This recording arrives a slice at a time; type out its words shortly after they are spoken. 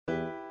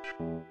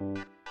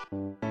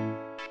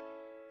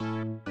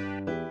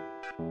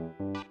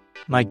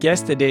My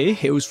guest today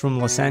hails from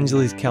Los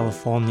Angeles,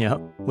 California,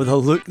 with a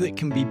look that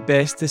can be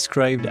best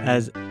described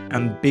as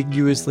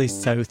ambiguously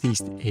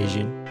Southeast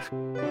Asian.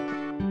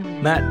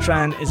 Matt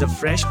Tran is a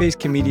fresh-faced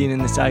comedian in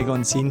the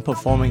Saigon scene,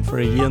 performing for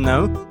a year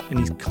now, and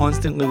he's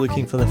constantly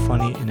looking for the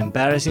funny and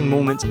embarrassing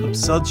moments,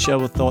 absurd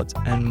shower thoughts,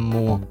 and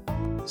more.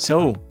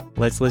 So,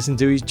 let's listen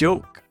to his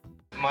joke.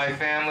 My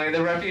family,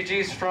 the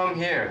refugees from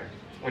here,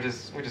 which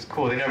is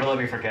cool. They never let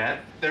me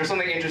forget. There's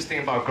something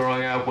interesting about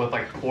growing up with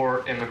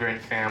poor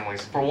immigrant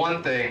families. For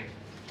one thing,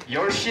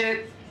 your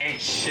shit ain't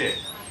shit.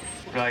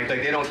 Like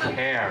they don't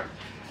care.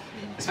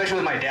 Especially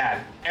with my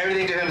dad.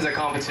 Everything to him is a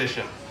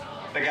competition.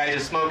 The guy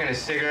just smoking a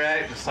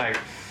cigarette, just dude,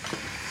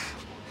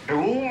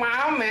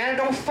 my man, it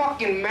don't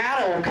fucking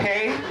matter,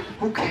 okay?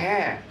 Who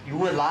cares?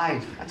 You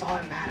alive. That's all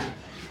that matters.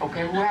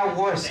 Okay, who had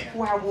worse?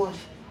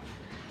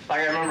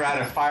 I remember I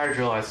had a fire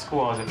drill at school.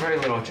 I was a very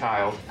little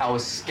child. I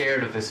was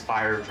scared of this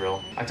fire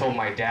drill. I told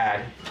my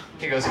dad.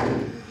 He goes,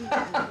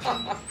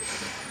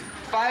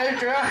 fire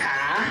drill,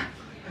 huh?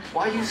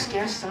 Why you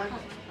scared, son?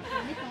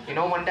 You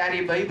know, when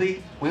daddy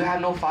baby, we have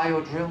no fire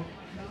drill.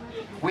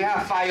 We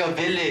have fire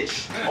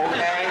village,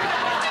 okay?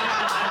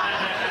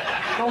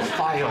 No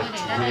fire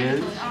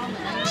drill.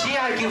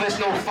 G.I. give us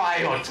no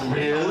fire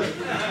drill.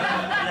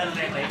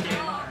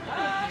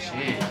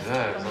 Jesus,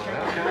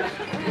 okay.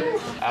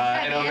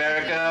 In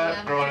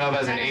America, growing up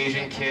as an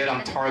Asian kid,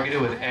 I'm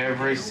targeted with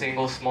every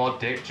single small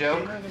dick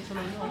joke.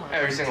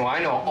 Every single one.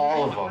 I know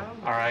all of them,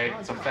 all right?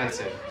 It's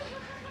offensive.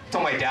 I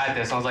told my dad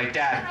this. I was like,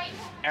 Dad,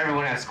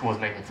 everyone at school is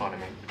making fun of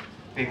me.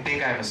 They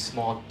think I have a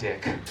small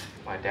dick.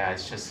 My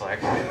dad's just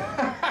like,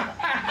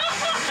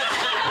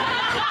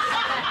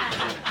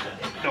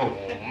 no,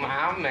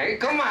 my man,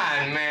 come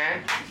on,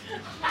 man.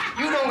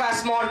 You don't got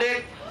small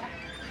dick.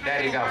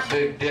 Daddy got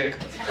big dick.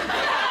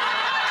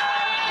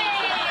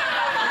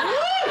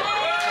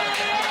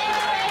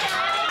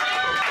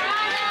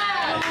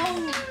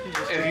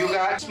 If you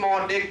got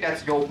small dick,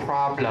 that's your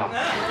problem.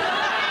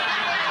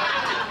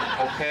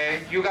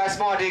 Okay? You got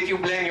small dick, you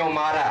blame your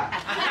mother.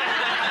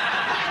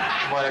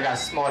 Mother got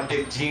small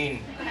dick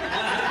gene.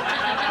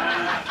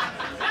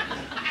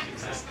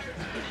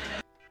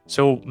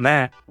 So,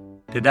 Matt,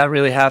 did that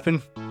really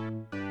happen?